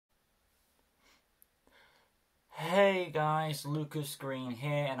Hey guys, Lucas Green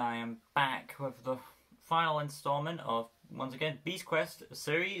here, and I am back with the final installment of, once again, Beast Quest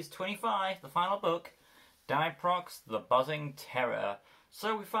Series 25, the final book, Diprox, the Buzzing Terror.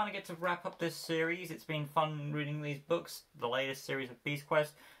 So we finally get to wrap up this series. It's been fun reading these books, the latest series of Beast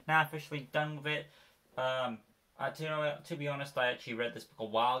Quest. Now officially done with it. To be honest, I actually read this book a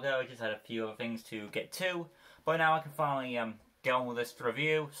while ago. I just had a few other things to get to, but now I can finally get on with this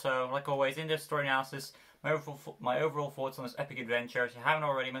review. So, like always, in-depth story analysis, my overall thoughts on this epic adventure. If you haven't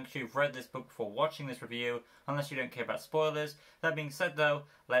already, make sure you've read this book before watching this review, unless you don't care about spoilers. That being said though,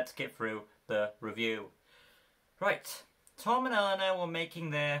 let's get through the review. Right, Tom and Eleanor were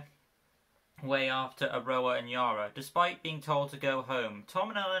making their way after Aroa and Yara. Despite being told to go home, Tom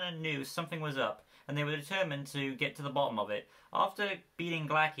and Eleanor knew something was up, and they were determined to get to the bottom of it. After beating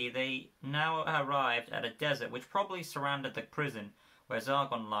Glacky, they now arrived at a desert which probably surrounded the prison, where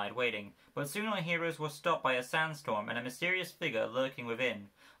Zargon lied, waiting. But soon our heroes were stopped by a sandstorm and a mysterious figure lurking within.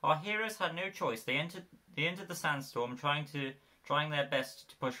 Our heroes had no choice. They entered the sandstorm, trying their best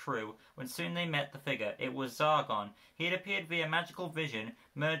to push through, when soon they met the figure. It was Zargon. He had appeared via magical vision,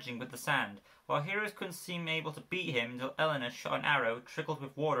 merging with the sand. Our heroes couldn't seem able to beat him until Eleanor shot an arrow trickled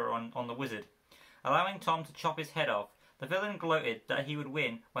with water on the wizard, allowing Tom to chop his head off. The villain gloated that he would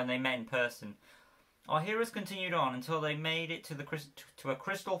win when they met in person. Our heroes continued on until they made it to a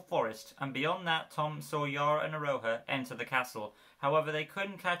crystal forest, and beyond that Tom saw Yara and Aroha enter the castle. However, they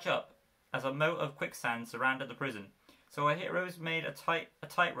couldn't catch up, as a moat of quicksand surrounded the prison. So our heroes made a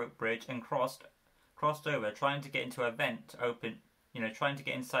tightrope bridge and crossed over, trying to get into a vent to open, trying to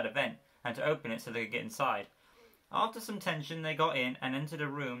get inside a vent and to open it so they could get inside. After some tension, they got in and entered a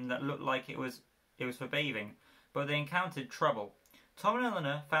room that looked like it was for bathing, but they encountered trouble. Tom and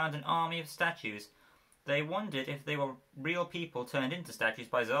Eleanor found an army of statues. They wondered if they were real people turned into statues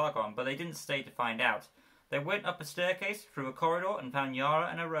by Zargon, but they didn't stay to find out. They went up a staircase, through a corridor, and found Yara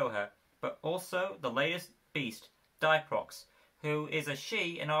and Aroha, but also the latest beast, Diprox, who is a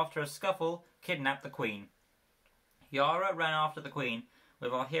she, and after a scuffle, kidnapped the queen. Yara ran after the queen,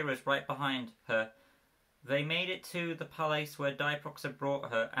 with our heroes right behind her. They made it to the palace where Diprox had brought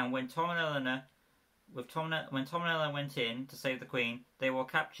her, and when Tom and Eleanor went in to save the queen, they were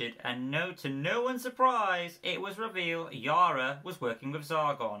captured, and to no one's surprise, it was revealed Yara was working with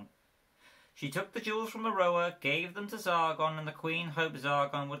Zargon. She took the jewels from Aroa, gave them to Zargon, and the queen hoped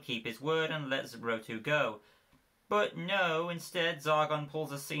Zargon would keep his word and let Rotu go. But no, instead Zargon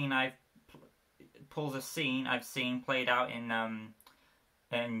pulls a scene I've seen played out in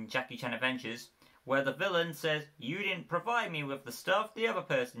Jackie Chan Adventures, where the villain says, "You didn't provide me with the stuff, the other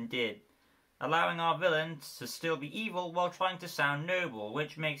person did," allowing our villain to still be evil while trying to sound noble,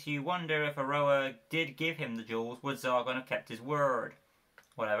 which makes you wonder if Aroa did give him the jewels, would Zargon have kept his word?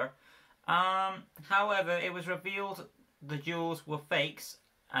 Whatever. However, it was revealed the jewels were fakes,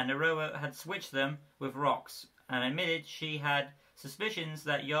 and Aroa had switched them with rocks, and admitted she had suspicions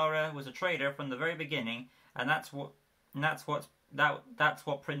that Yara was a traitor from the very beginning, and that's what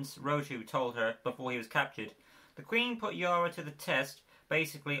Prince Rotu told her before he was captured. The Queen put Yara to the test,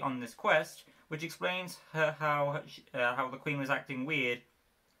 basically on this quest, which explains how the Queen was acting weird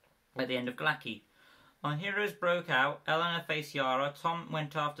at the end of Glacky. Our heroes broke out. Eleanor faced Yara, Tom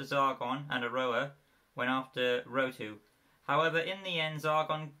went after Zargon, and Aroa went after Rotu. However, in the end,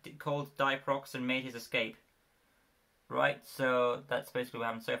 Zargon called Diprox and made his escape. Right, so that's basically what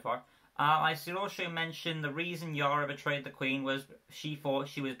happened so far. I should also mention the reason Yara betrayed the Queen was she thought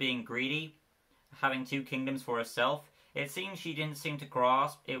she was being greedy, having two kingdoms for herself. It seems she didn't seem to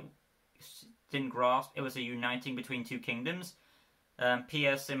grasp it. It was a uniting between two kingdoms.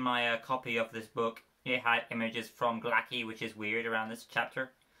 P.S. in my copy of this book, it had images from Glacky, which is weird around this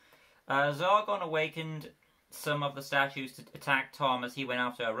chapter. Zargon awakened some of the statues to attack Tom as he went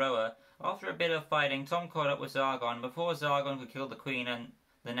after Aroa. After a bit of fighting, Tom caught up with Zargon. Before Zargon could kill the Queen and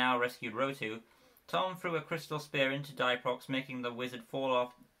the now rescued Rotu, Tom threw a crystal spear into Diprox, making the wizard fall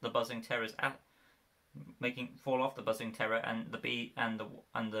off the buzzing terror,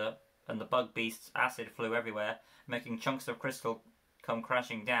 and the bug beast's acid flew everywhere, making chunks of crystal come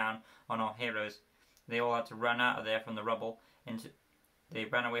crashing down on our heroes. They all had to run out of there from the rubble. They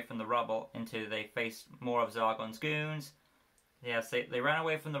ran away from the rubble until they faced more of Zargon's goons. Yes, they ran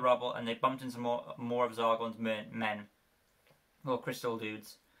away from the rubble and they bumped into more of Zargon's men, or crystal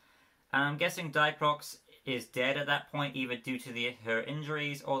dudes. And I'm guessing Diprox is dead at that point, either due to her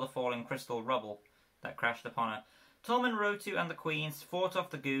injuries or the falling crystal rubble that crashed upon her. Tom and Rotu and the Queens fought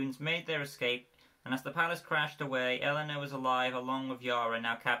off the goons, made their escape, and as the palace crashed away, Eleanor was alive along with Yara,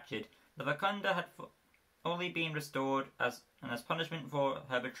 now captured. The Vakunda only been restored, and as punishment for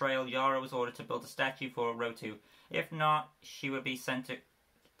her betrayal, Yara was ordered to build a statue for Rotu. If not, she would be sent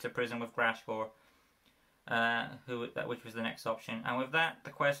to prison with Grashkor, which was the next option. And with that,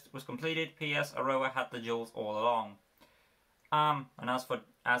 the quest was completed. P.S. Aroa had the jewels all along. And as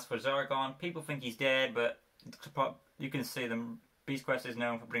for Zargon, people think he's dead, but you can see them. Beast Quest is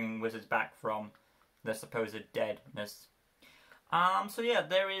known for bringing wizards back from their supposed deadness. So yeah,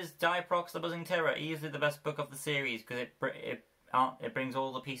 there is Diprox, the Buzzing Terror, easily the best book of the series because it brings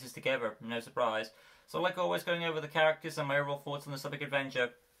all the pieces together. No surprise. So like always, going over the characters and my overall thoughts on this epic adventure.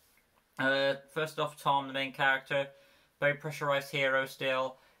 First off, Tom, the main character, very pressurized hero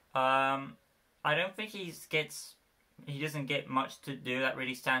still. I don't think he doesn't get much to do that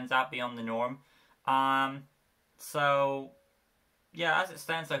really stands out beyond the norm. So yeah, as it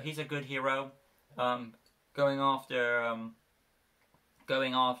stands though, he's a good hero.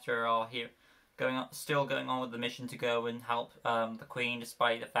 Still going on with the mission to go and help the Queen,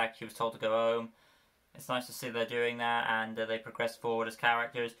 despite the fact she was told to go home. It's nice to see they're doing that, and they progress forward as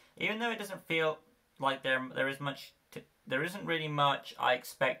characters, even though it doesn't feel like there isn't really much I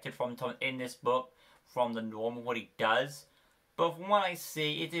expected from Tom in this book from the normal what he does. But from what I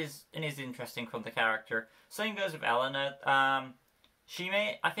see, it is interesting from the character. Same goes with Eleanor. I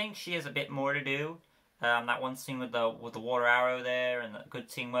think she has a bit more to do. That one scene with the water arrow there and the good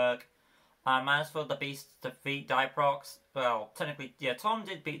teamwork. As for the Beast defeat Diprox, well, technically, yeah, Tom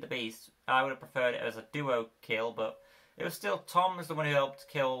did beat the Beast. I would have preferred it as a duo kill, but it was still Tom was the one who helped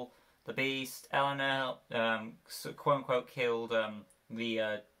kill the Beast. Eleanor, quote unquote, killed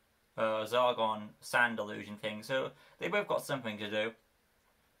the Zargon sand illusion thing. So they both got something to do.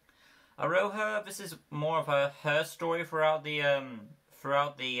 Aroha, this is more of her story throughout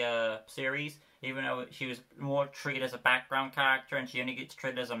the series. Even though she was more treated as a background character, and she only gets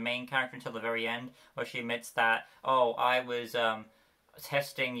treated as a main character until the very end, where she admits that, oh, I was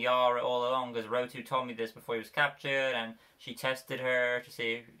testing Yara all along, because Rotu told me this before he was captured, and she tested her to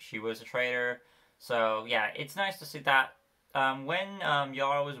see if she was a traitor. So, yeah, it's nice to see that. When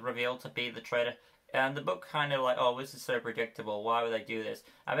Yara was revealed to be the traitor, and the book kind of like, oh, this is so predictable, why would they do this?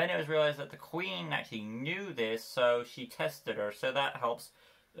 And then it was realized that the Queen actually knew this, so she tested her, so that helps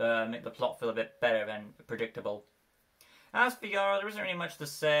make the plot feel a bit better than predictable. As for Yara, there isn't really much to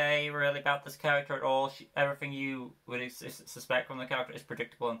say really about this character at all. Everything you would suspect from the character is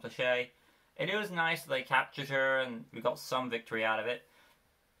predictable and cliche. It was nice that they captured her and we got some victory out of it.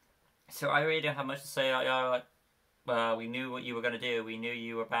 So I really don't have much to say about Yara. We knew what you were going to do. We knew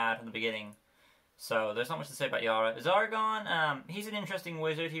you were bad from the beginning. So there's not much to say about Yara. Zargon, he's an interesting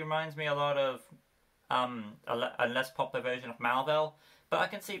wizard. He reminds me a lot of a less popular version of Malvel. But I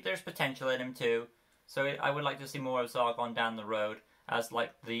can see there's potential in him too. So I would like to see more of Zargon down the road as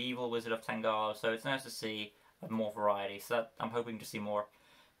like the evil wizard of Tengala. So it's nice to see more variety. So I'm hoping to see more.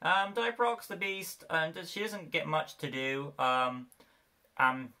 Diprox the Beast, she doesn't get much to do.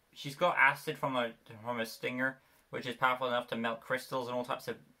 She's got acid from a stinger, which is powerful enough to melt crystals and all types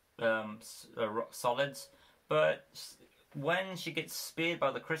of solids. But when she gets speared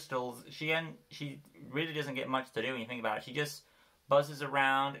by the crystals, she really doesn't get much to do when you think about it. She just buzzes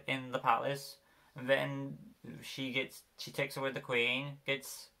around in the palace, and then she takes away the Queen,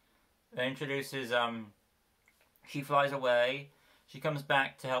 she flies away, she comes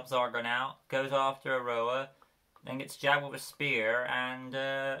back to help Zargon out, goes after Aroa, then gets jabbed with a spear, and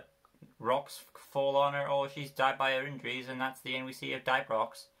rocks fall on her, or she's died by her injuries, and that's the end we see of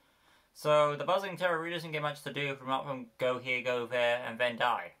Diprox. So the Buzzing Terror really doesn't get much to do from go here, go there, and then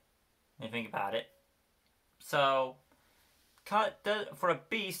die, when you think about it. So for a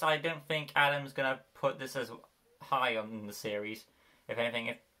Beast, I don't think Adam's going to put this as high on the series, if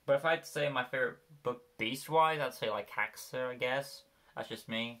anything. But if I had to say my favourite book Beast-wise, I'd say like Haxer, I guess. That's just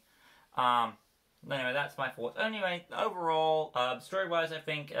me. Anyway, that's my thoughts. Anyway, overall, story-wise, I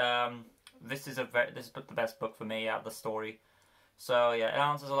think this is the best book for me out of the story. So yeah, it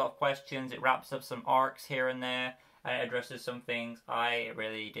answers a lot of questions, it wraps up some arcs here and there, and it addresses some things. I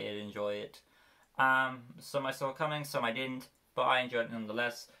really did enjoy it. Some I saw coming, some I didn't, but I enjoyed it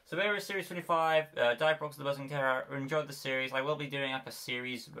nonetheless. So there is Series 25, Diprox the Buzzing Terror. I enjoyed the series. I will be doing like a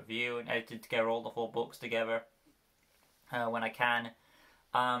series review and edited together all the 4 books together when I can.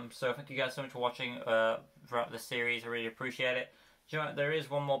 So thank you guys so much for watching throughout the series. I really appreciate it. Do you know what? There is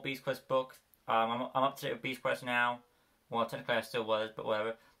one more Beast Quest book. I'm up to date with Beast Quest now. Well, technically I still was, but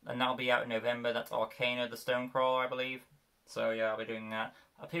whatever. And that'll be out in November. That's Arcana the Stonecrawler, I believe. So yeah, I'll be doing that.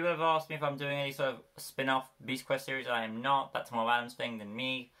 People have asked me if I'm doing any sort of spin-off Beast Quest series. I am not. That's more Adam's thing than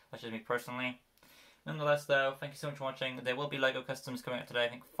me. That's just me personally. Nonetheless, though, thank you so much for watching. There will be LEGO Customs coming out today. I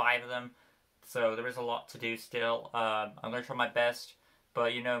think 5 of them. So there is a lot to do still. I'm going to try my best,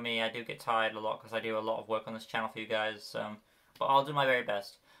 but you know me, I do get tired a lot because I do a lot of work on this channel for you guys. But I'll do my very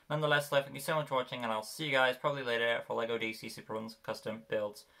best. Nonetheless, thank you so much for watching, and I'll see you guys probably later for LEGO DC Super Runs custom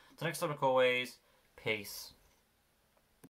builds. Until next time, like always, peace.